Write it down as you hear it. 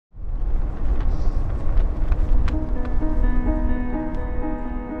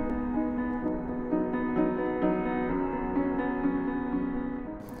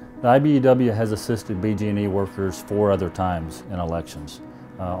The IBEW has assisted BGE workers 4 other times in elections.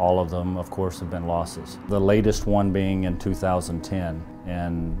 All of them, of course, have been losses. The latest one being in 2010,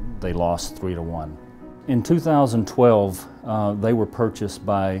 and they lost 3-1. In 2012, they were purchased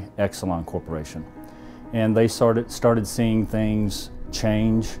by Exelon Corporation, and they started seeing things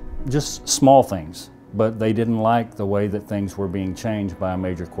change, just small things, but they didn't like the way that things were being changed by a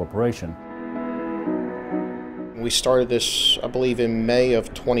major corporation. We started this, I believe, in May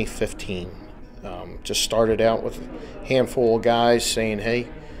of 2015. Just started out with a handful of guys saying, hey,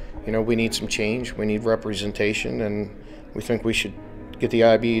 you know, we need some change, we need representation, and we think we should get the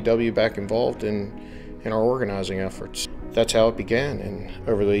IBEW back involved in our organizing efforts. That's how it began, and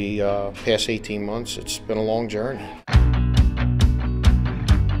over the past 18 months, it's been a long journey.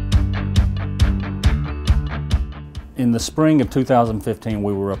 In the spring of 2015,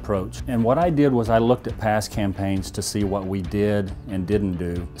 we were approached, and what I did was I looked at past campaigns to see what we did and didn't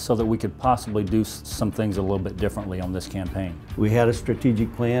do so that we could possibly do some things a little bit differently on this campaign. We had a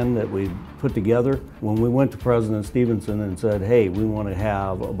strategic plan that we put together. When we went to President Stevenson and said, hey, we want to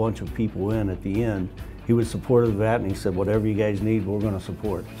have a bunch of people in at the end, he was supportive of that, and he said, whatever you guys need, we're going to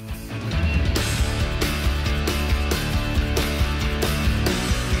support.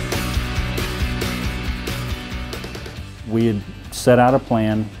 We had set out a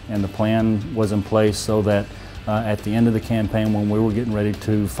plan, and the plan was in place so that at the end of the campaign, when we were getting ready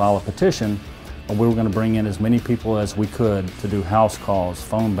to file a petition, we were going to bring in as many people as we could to do house calls,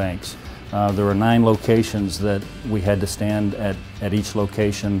 phone banks. There were 9 locations that we had to stand at each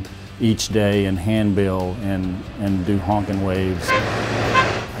location each day and handbill and do honking waves.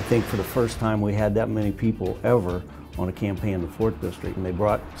 I think for the first time we had that many people ever on a campaign in the 4th District, and they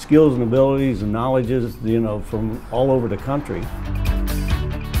brought skills and abilities and knowledges, you know, from all over the country.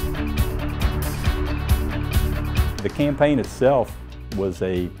 The campaign itself was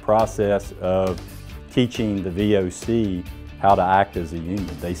a process of teaching the VOC how to act as a union.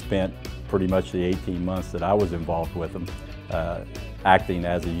 They spent pretty much the 18 months that I was involved with them acting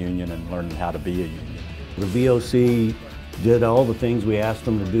as a union and learning how to be a union. The VOC did all the things we asked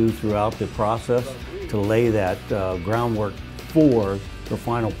them to do throughout the process to lay that groundwork for the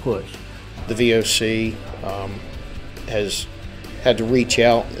final push. The VOC has had to reach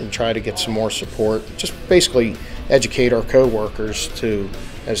out and try to get some more support, just basically educate our co-workers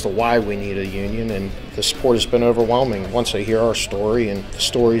as to why we need a union, and the support has been overwhelming. Once they hear our story and the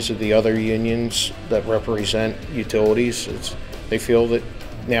stories of the other unions that represent utilities, they feel that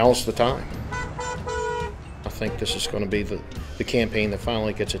now's the time. I think this is going to be the campaign that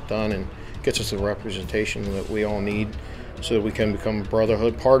finally gets it done and gets us the representation that we all need so that we can become a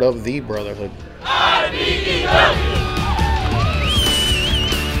brotherhood, part of the brotherhood.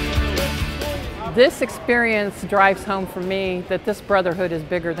 This experience drives home for me that this brotherhood is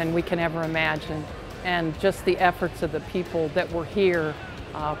bigger than we can ever imagine, and just the efforts of the people that were here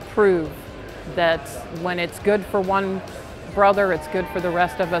prove that when it's good for one brother, it's good for the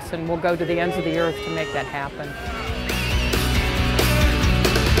rest of us, and we'll go to the ends of the earth to make that happen.